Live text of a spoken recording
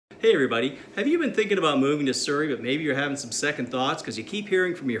Hey everybody, have you been thinking about moving to Surrey, but maybe you're having some second thoughts because you keep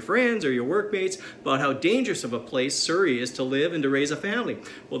hearing from your friends or your workmates about how dangerous of a place Surrey is to live and to raise a family?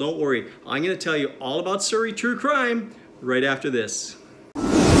 Well, don't worry, I'm going to tell you all about Surrey true crime right after this.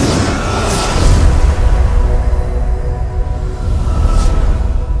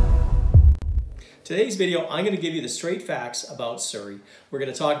 Today's video, I'm going to give you the straight facts about Surrey. We're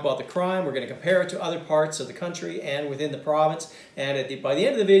going to talk about the crime, we're going to compare it to other parts of the country and within the province, and by the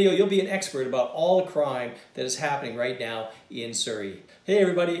end of the video, you'll be an expert about all the crime that is happening right now in Surrey. Hey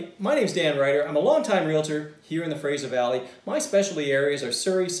everybody, my name's Dan Reiter. I'm a longtime realtor here in the Fraser Valley. My specialty areas are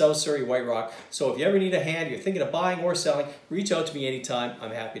Surrey, South Surrey, White Rock, so if you ever need a hand, you're thinking of buying or selling, reach out to me anytime.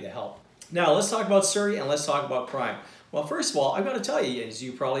 I'm happy to help. Now, let's talk about Surrey and let's talk about crime. Well, first of all, I've got to tell you, as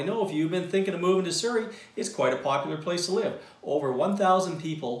you probably know, if you've been thinking of moving to Surrey, it's quite a popular place to live. Over 1,000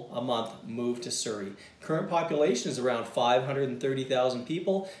 people a month move to Surrey. Current population is around 530,000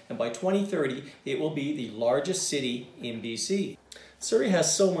 people, and by 2030, it will be the largest city in BC. Surrey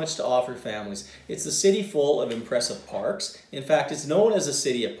has so much to offer families. It's a city full of impressive parks. In fact, it's known as a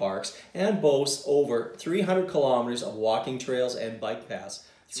city of parks and boasts over 300 kilometers of walking trails and bike paths.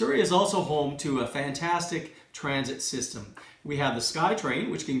 Surrey is also home to a fantastic transit system. We have the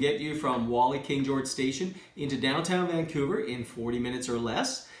SkyTrain, which can get you from Wally King George Station into downtown Vancouver in 40 minutes or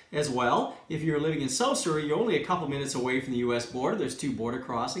less. As well, if you're living in South Surrey, you're only a couple minutes away from the US border. There's 2 border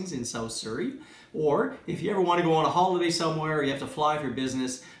crossings in South Surrey. Or if you ever want to go on a holiday somewhere or you have to fly for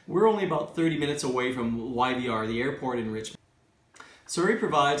business, we're only about 30 minutes away from YVR, the airport in Richmond. Surrey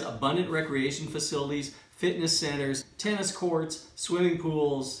provides abundant recreation facilities, fitness centers, tennis courts, swimming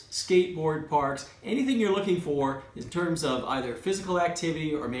pools, skateboard parks, anything you're looking for in terms of either physical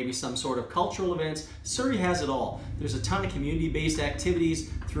activity or maybe some sort of cultural events. Surrey has it all. There's a ton of community-based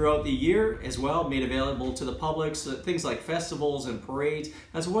activities throughout the year as well, made available to the public, so things like festivals and parades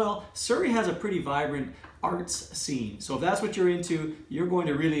as well. Surrey has a pretty vibrant arts scene. So if that's what you're into, you're going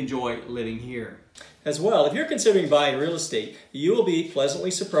to really enjoy living here. As well, if you're considering buying real estate, you will be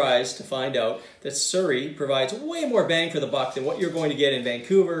pleasantly surprised to find out that Surrey provides way more bang for the buck than what you're going to get in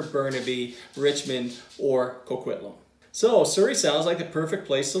Vancouver, Burnaby, Richmond, or Coquitlam. So Surrey sounds like the perfect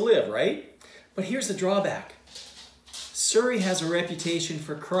place to live, right? But here's the drawback. Surrey has a reputation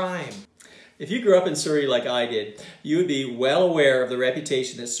for crime. If you grew up in Surrey like I did, you would be well aware of the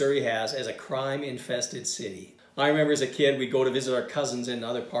reputation that Surrey has as a crime-infested city. I remember as a kid, we'd go to visit our cousins in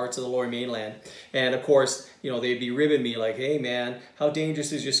other parts of the Lower Mainland. And of course, you know, they'd be ribbing me like, hey man, how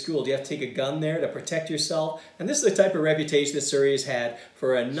dangerous is your school? Do you have to take a gun there to protect yourself? And this is the type of reputation that Surrey has had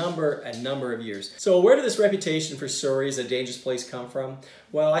for a number of years. So where did this reputation for Surrey as a dangerous place come from?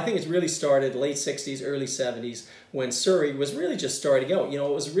 Well, I think it's really started late 60s, early 70s, when Surrey was really just starting out. You know,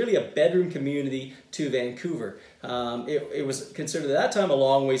 it was really a bedroom community to Vancouver. It was considered at that time a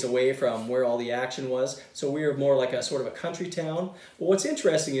long ways away from where all the action was, so we were more like a sort of a country town. But what's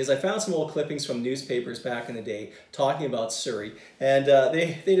interesting is I found some old clippings from newspapers back in the day talking about Surrey, and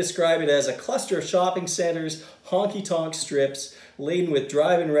they describe it as a cluster of shopping centers, honky-tonk strips, laden with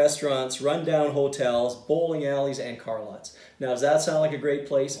drive-in restaurants, run-down hotels, bowling alleys, and car lots. Now, does that sound like a great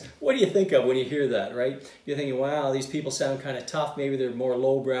place? What do you think of when you hear that, right? You're thinking, wow, these people sound kind of tough. Maybe they're more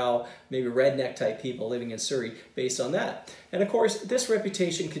lowbrow, maybe redneck type people living in Surrey based on that. And of course, this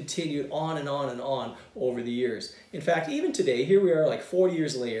reputation continued on and on and on over the years. In fact, even today, here we are like 40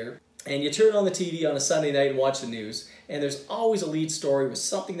 years later, and you turn on the TV on a Sunday night and watch the news, and there's always a lead story with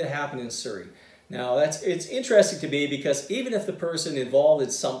something that happened in Surrey. Now, it's interesting to me because even if the person involved in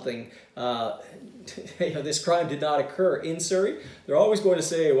something, this crime did not occur in Surrey, they're always going to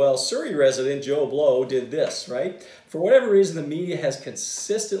say, well, Surrey resident Joe Blow did this, right? For whatever reason, the media has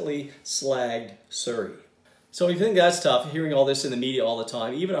consistently slagged Surrey. So if you think that's tough, hearing all this in the media all the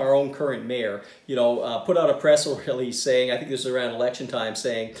time, even our own current mayor, you know, put out a press release saying, I think this was around election time,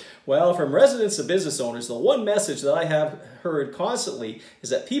 saying, well, from residents to business owners, the one message that I have heard constantly is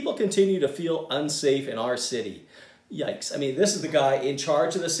that people continue to feel unsafe in our city. Yikes. I mean, this is the guy in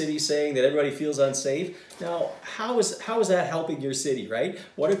charge of the city saying that everybody feels unsafe. Now, how is that helping your city, right?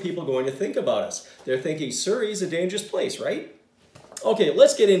 What are people going to think about us? They're thinking Surrey is a dangerous place, right? Okay,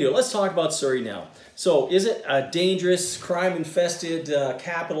 let's get into it. Let's talk about Surrey now. So, is it a dangerous, crime-infested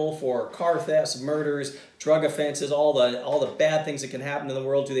capital for car thefts, murders, drug offenses, all the bad things that can happen in the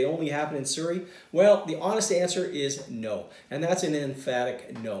world? Do they only happen in Surrey? Well, the honest answer is no, and that's an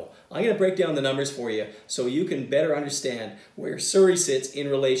emphatic no. I'm going to break down the numbers for you so you can better understand where Surrey sits in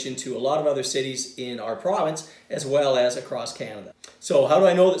relation to a lot of other cities in our province as well as across Canada. So how do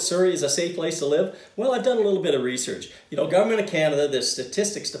I know that Surrey is a safe place to live? Well, I've done a little bit of research. You know, Government of Canada, the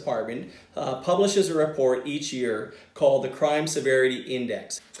Statistics Department, publishes a report each year called the Crime Severity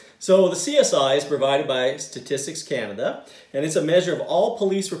Index. So the CSI is provided by Statistics Canada, and it's a measure of all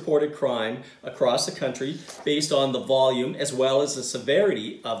police-reported crime across the country based on the volume as well as the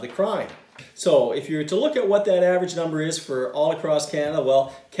severity of the crime. So if you were to look at what that average number is for all across Canada,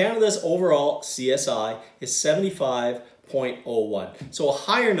 well, Canada's overall CSI is 75.01. So a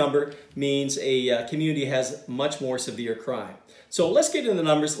higher number means a community has much more severe crime. So let's get into the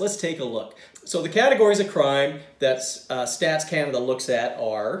numbers. Let's take a look. So the categories of crime that Stats Canada looks at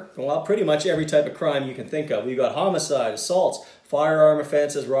are, well, pretty much every type of crime you can think of. We've got homicide, assaults, firearm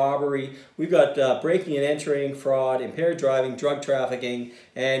offenses, robbery. We've got breaking and entering, fraud, impaired driving, drug trafficking,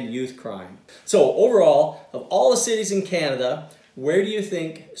 and youth crime. So overall, of all the cities in Canada, where do you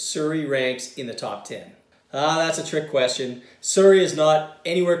think Surrey ranks in the top 10? That's a trick question. Surrey is not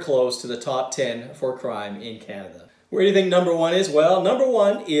anywhere close to the top 10 for crime in Canada. Where do you think number 1 is? Well, number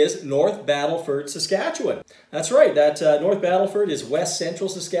 1 is North Battleford, Saskatchewan. That's right, that North Battleford is west central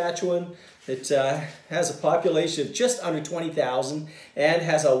Saskatchewan. It has a population of just under 20,000 and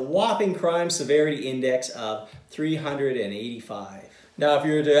has a whopping crime severity index of 385. Now, if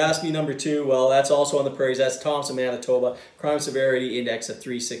you were to ask me number 2, well, that's also on the prairies. That's Thompson, Manitoba, crime severity index of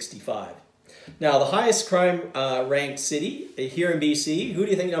 365. Now, the highest crime ranked city here in BC, who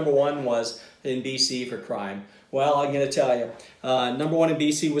do you think number 1 was in BC for crime? Well, I'm going to tell you. Number 1 in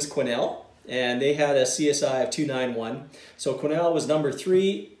BC was Quesnel, and they had a CSI of 291. So Quesnel was number 1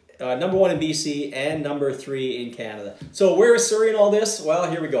 in BC and number 3 in Canada. So where is Surrey in all this? Well,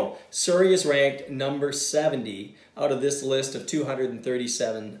 here we go. Surrey is ranked number 70 out of this list of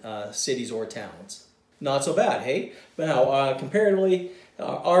 237 cities or towns. Not so bad, hey? But now, comparatively,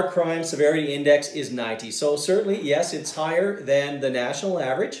 our crime severity index is 90. So certainly, yes, it's higher than the national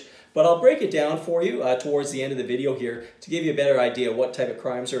average. But I'll break it down for you towards the end of the video here to give you a better idea of what type of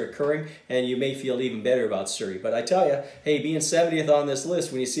crimes are occurring, and you may feel even better about Surrey. But I tell you, hey, being 70th on this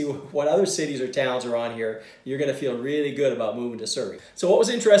list, when you see what other cities or towns are on here, you're going to feel really good about moving to Surrey. So what was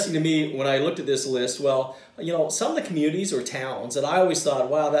interesting to me when I looked at this list, well, you know, some of the communities or towns that I always thought,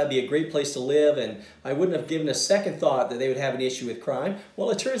 wow, that'd be a great place to live, and I wouldn't have given a second thought that they would have an issue with crime. Well,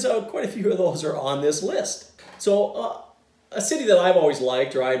 it turns out quite a few of those are on this list. So, a city that I've always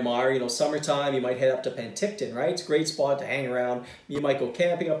liked or I admire, you know, summertime, you might head up to Penticton, right? It's a great spot to hang around. You might go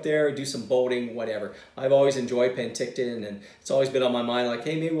camping up there, do some boating, whatever. I've always enjoyed Penticton, and it's always been on my mind, like,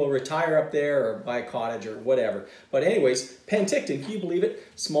 hey, maybe we'll retire up there or buy a cottage or whatever. But anyways, Penticton, can you believe it?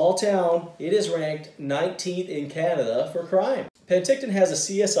 Small town, it is ranked 19th in Canada for crime. Penticton has a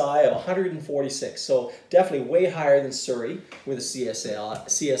CSI of 146, so definitely way higher than Surrey with a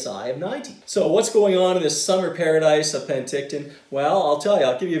CSI of 90. So what's going on in this summer paradise of Penticton? Well, I'll tell you,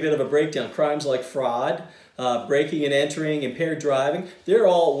 I'll give you a bit of a breakdown. Crimes like fraud, breaking and entering, impaired driving, they're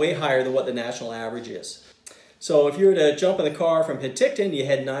all way higher than what the national average is. So if you were to jump in the car from Penticton, you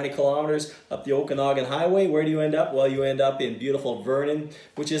head 90 kilometers up the Okanagan Highway. Where do you end up? Well, you end up in beautiful Vernon,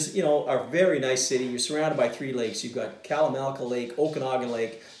 which is, you know, a very nice city. You're surrounded by 3 lakes. You've got Kalamalka Lake, Okanagan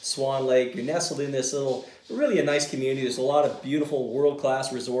Lake, Swan Lake. You're nestled in this little, really a nice community. There's a lot of beautiful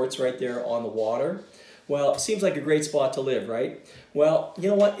world-class resorts right there on the water. Well, it seems like a great spot to live, right? Well, you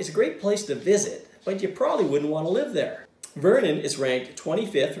know what? It's a great place to visit, but you probably wouldn't want to live there. Vernon is ranked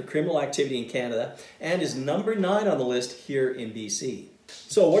 25th for criminal activity in Canada and is number 9 on the list here in BC.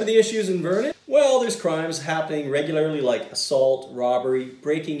 So what are the issues in Vernon? Well, there's crimes happening regularly like assault, robbery,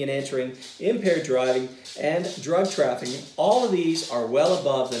 breaking and entering, impaired driving, and drug trafficking. All of these are well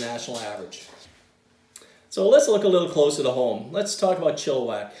above the national average. So let's look a little closer to home. Let's talk about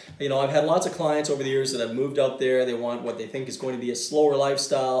Chilliwack. You know, I've had lots of clients over the years that have moved out there. They want what they think is going to be a slower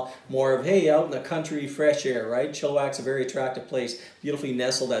lifestyle, more of, hey, out in the country, fresh air, right? Chilliwack's a very attractive place, beautifully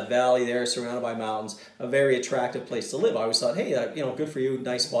nestled, that valley there, surrounded by mountains, a very attractive place to live. I always thought, hey, you know, good for you,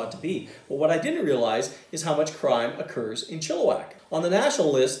 nice spot to be. But what I didn't realize is how much crime occurs in Chilliwack. On the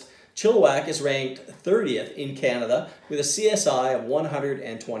national list, Chilliwack is ranked 30th in Canada with a CSI of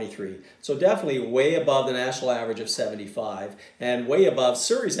 123. So definitely way above the national average of 75 and way above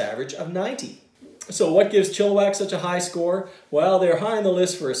Surrey's average of 90. So what gives Chilliwack such a high score? Well, they're high on the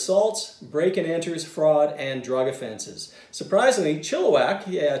list for assaults, break-and-enters, fraud, and drug offenses. Surprisingly, Chilliwack,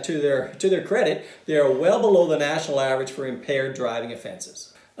 yeah, to their credit, they are well below the national average for impaired driving offenses.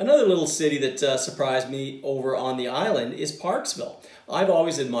 Another little city that surprised me over on the island is Parksville. I've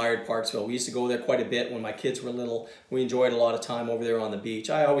always admired Parksville. We used to go there quite a bit when my kids were little. We enjoyed a lot of time over there on the beach.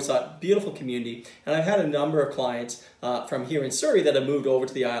 I always thought, beautiful community. And I've had a number of clients from here in Surrey that have moved over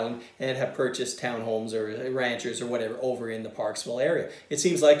to the island and have purchased townhomes or ranches or whatever over in the Parksville area. It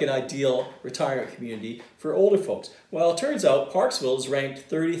seems like an ideal retirement community for older folks. Well, it turns out Parksville is ranked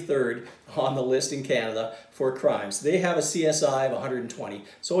 33rd on the list in Canada for crimes. They have a CSI of 120.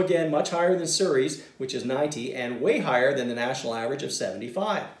 So again, much higher than Surrey's, which is 90, and way higher than the national average of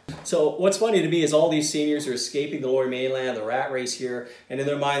 75. So what's funny to me is all these seniors are escaping the lower mainland, the rat race here, and in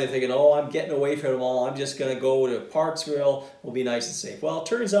their mind they're thinking, oh, I'm getting away from them all. I'm just going to go to Parksville. We'll be nice and safe. Well, it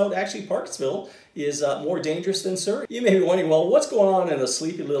turns out actually Parksville is more dangerous than Surrey. You may be wondering, well, what's going on in a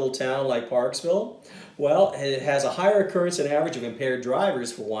sleepy little town like Parksville? Well, it has a higher occurrence and average of impaired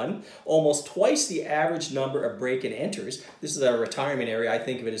drivers, for one, almost twice the average number of break-and enters. This is a retirement area. I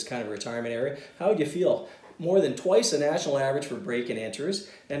think of it as kind of a retirement area. How would you feel? More than twice the national average for break-and enters,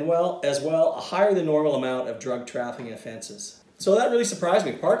 and as well, a higher than normal amount of drug trafficking offenses. So that really surprised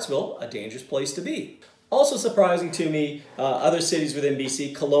me. Parksville, a dangerous place to be. Also surprising to me, other cities within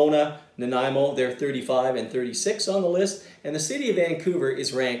BC, Kelowna, Nanaimo, they're 35 and 36 on the list, and the city of Vancouver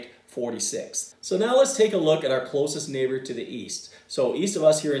is ranked 46th. So now let's take a look at our closest neighbor to the east. So east of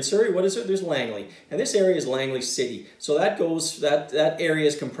us here in Surrey, what is it? There's Langley. And this area is Langley City. So that area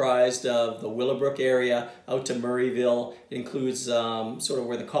is comprised of the Willowbrook area out to Murrayville. It includes sort of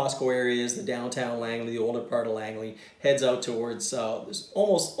where the Costco area is, the downtown Langley, the older part of Langley, heads out towards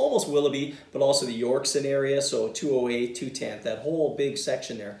almost Willoughby, but also the Yorkson area, so 208, 210, that whole big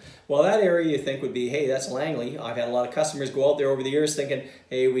section there. Well, that area you think would be, hey, that's Langley. I've had a lot of customers go out there over the years thinking,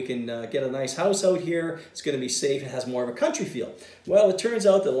 hey, we can get a nice house out here. It's going to be safe. It has more of a country feel. Well, it turns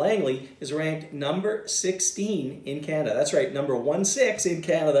out that Langley is ranked number 16 in Canada. That's right, number 16 in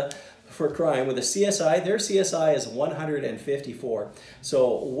Canada for crime with a CSI. Their CSI is 154.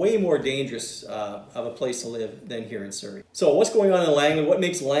 So way more dangerous of a place to live than here in Surrey. So what's going on in Langley? What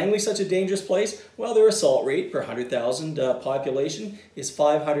makes Langley such a dangerous place? Well, their assault rate per 100,000 population is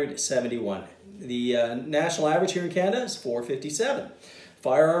 571. The national average here in Canada is 457.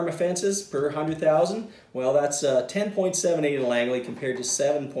 Firearm offenses per 100,000, well, that's 10.78 in Langley compared to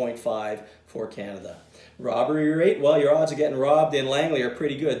 7.5 for Canada. Robbery rate, well, your odds of getting robbed in Langley are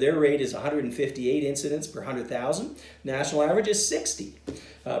pretty good. Their rate is 158 incidents per 100,000. National average is 60.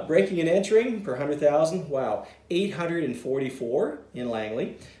 Breaking and entering per 100,000, wow, 844 in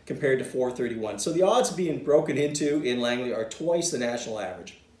Langley compared to 431. So the odds of being broken into in Langley are twice the national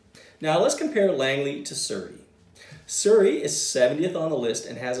average. Now let's compare Langley to Surrey. Surrey is 70th on the list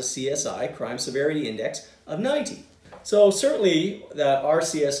and has a CSI, Crime Severity Index, of 90. So certainly our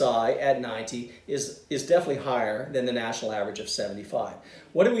CSI at 90 is definitely higher than the national average of 75.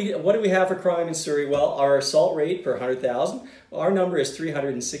 What do we have for crime in Surrey? Well, our assault rate per 100,000, our number is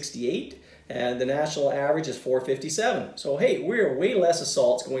 368, and the national average is 457. So hey, we're way less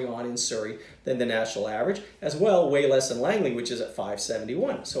assaults going on in Surrey than the national average, as well way less than Langley, which is at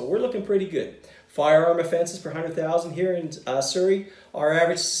 571. So we're looking pretty good. Firearm offenses per 100,000 here in Surrey, our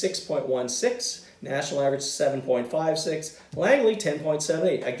average is 6.16. National average 7.56, Langley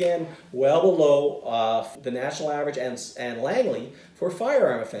 10.78. Again, well below the national average and Langley for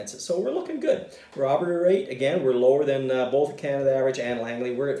firearm offenses. So we're looking good. Robbery rate, again, we're lower than both the Canada average and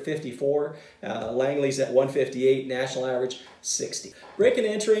Langley. We're at 54. Langley's at 158, national average 60. Break and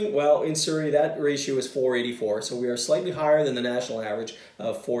entering, well, in Surrey that ratio is 484, so we are slightly higher than the national average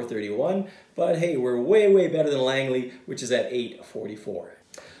of 431. But hey, we're way, way better than Langley, which is at 844.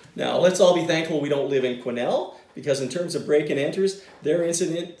 Now, let's all be thankful we don't live in Quesnel, because in terms of break and enters, their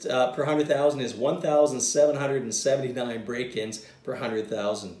incident per 100,000 is 1,779 break-ins per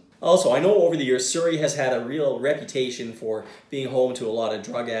 100,000. Also, I know over the years, Surrey has had a real reputation for being home to a lot of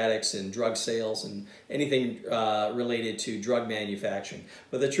drug addicts and drug sales and anything related to drug manufacturing.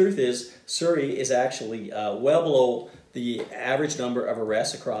 But the truth is, Surrey is actually well below the average number of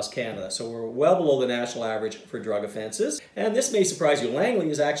arrests across Canada. So we're well below the national average for drug offenses. And this may surprise you, Langley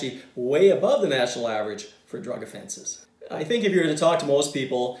is actually way above the national average for drug offenses. I think if you were to talk to most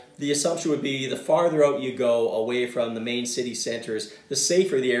people, the assumption would be the farther out you go away from the main city centers, the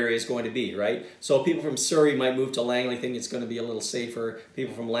safer the area is going to be, right? So people from Surrey might move to Langley thinking it's going to be a little safer.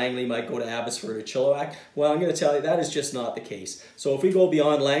 People from Langley might go to Abbotsford or Chilliwack. Well, I'm going to tell you that is just not the case. So if we go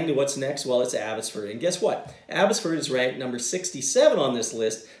beyond Langley, what's next? Well, it's Abbotsford. And guess what? Abbotsford is ranked number 67 on this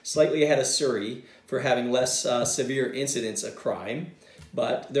list, slightly ahead of Surrey for having less severe incidents of crime.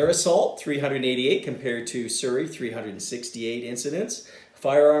 But their assault, 388 compared to Surrey, 368 incidents.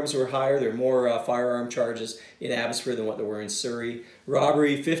 Firearms were higher. There are more firearm charges in Abbotsford than what there were in Surrey.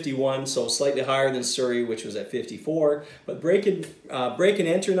 Robbery 51, so slightly higher than Surrey, which was at 54. But break and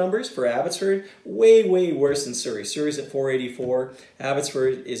enter numbers for Abbotsford, way worse than Surrey. Surrey's at 484.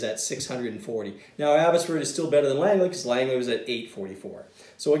 Abbotsford is at 640. Now Abbotsford is still better than Langley because Langley was at 844.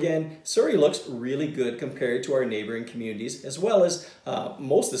 So again, Surrey looks really good compared to our neighboring communities, as well as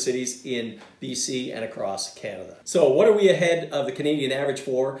most of the cities in BC and across Canada. So what are we ahead of the Canadian average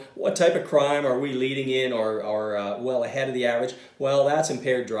for? What type of crime are we leading in or well ahead of the average? Well, that's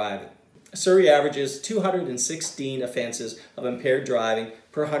impaired driving. Surrey averages 216 offenses of impaired driving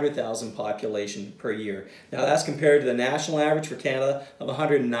per 100,000 population per year. Now that's compared to the national average for Canada of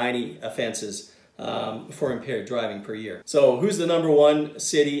 190 offenses for impaired driving per year. So who's the #1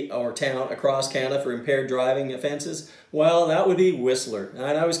 city or town across Canada for impaired driving offenses? Well, that would be Whistler.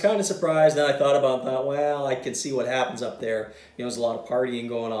 And I was kind of surprised, and I thought about that, well, I can see what happens up there. You know, there's a lot of partying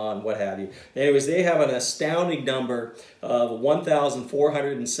going on, what have you. Anyways, they have an astounding number of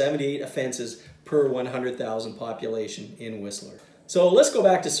 1,478 offenses per 100,000 population in Whistler. So let's go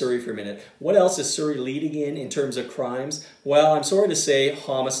back to Surrey for a minute. What else is Surrey leading in terms of crimes? Well, I'm sorry to say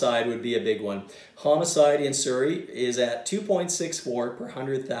homicide would be a big one. Homicide in Surrey is at 2.64 per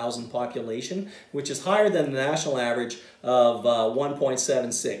 100,000 population, which is higher than the national average of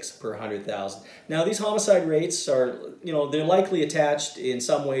 1.76 per 100,000. Now these homicide rates are, they're likely attached in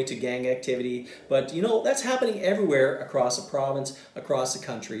some way to gang activity, but that's happening everywhere across the province, across the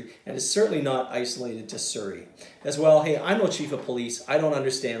country, and it's certainly not isolated to Surrey. As well, hey, I'm no chief of police, I don't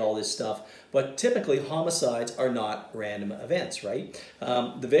understand all this stuff, but typically homicides are not random events, right?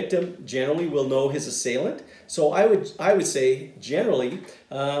 The victim generally will know his assailant, so I would say generally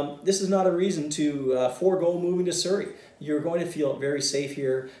this is not a reason to forego moving to Surrey. You're going to feel very safe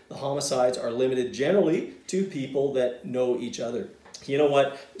here. The homicides are limited generally to people that know each other. You know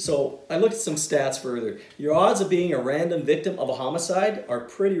what? So I looked at some stats further. Your odds of being a random victim of a homicide are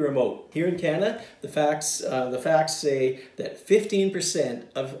pretty remote. Here in Canada, the facts say that 15%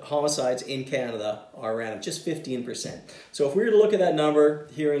 of homicides in Canada are random, just 15%. So if we were to look at that number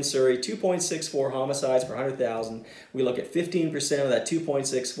here in Surrey, 2.64 homicides per 100,000, we look at 15% of that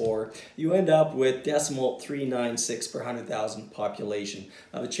 2.64, you end up with decimal 396 per 100,000 population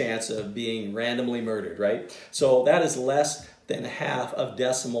of a chance of being randomly murdered, right? So that is less than half of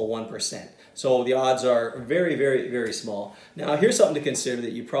decimal 1%. So the odds are very small. Now here's something to consider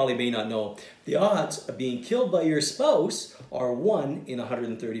that you probably may not know. The odds of being killed by your spouse are 1 in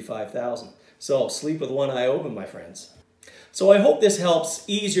 135,000. So sleep with one eye open, my friends. So I hope this helps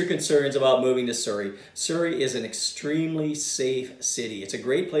ease your concerns about moving to Surrey. Surrey is an extremely safe city. It's a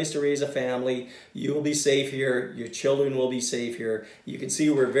great place to raise a family. You will be safe here. Your children will be safe here. You can see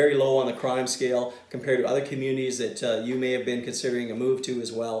we're very low on the crime scale compared to other communities that you may have been considering a move to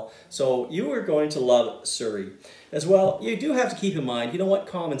as well. So you are going to love Surrey. As well, you do have to keep in mind,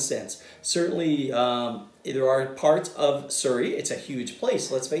 common sense. Certainly, there are parts of Surrey, it's a huge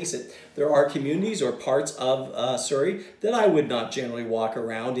place, let's face it. There are communities or parts of Surrey that I would not generally walk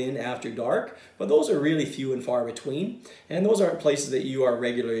around in after dark, but those are really few and far between, and those aren't places that you are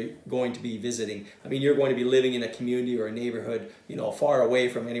regularly going to be visiting. I mean, you're going to be living in a community or a neighborhood, far away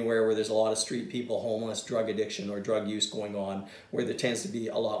from anywhere where there's a lot of street people, homeless, drug addiction, or drug use going on, where there tends to be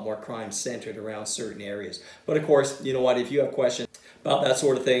a lot more crime centered around certain areas. But of course, you know what, if you have questions about that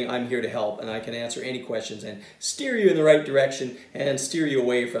sort of thing, I'm here to help, and I can answer any questions and steer you in the right direction and steer you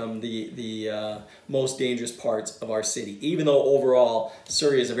away from the most dangerous parts of our city, even though overall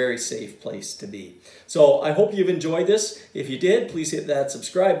Surrey is a very safe place to be. So I hope you've enjoyed this. If you did, please hit that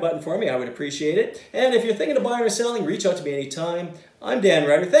subscribe button for me. I would appreciate it. And if you're thinking of buying or selling, reach out to me anytime. I'm Dan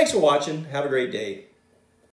Reiter. Thanks for watching. Have a great day.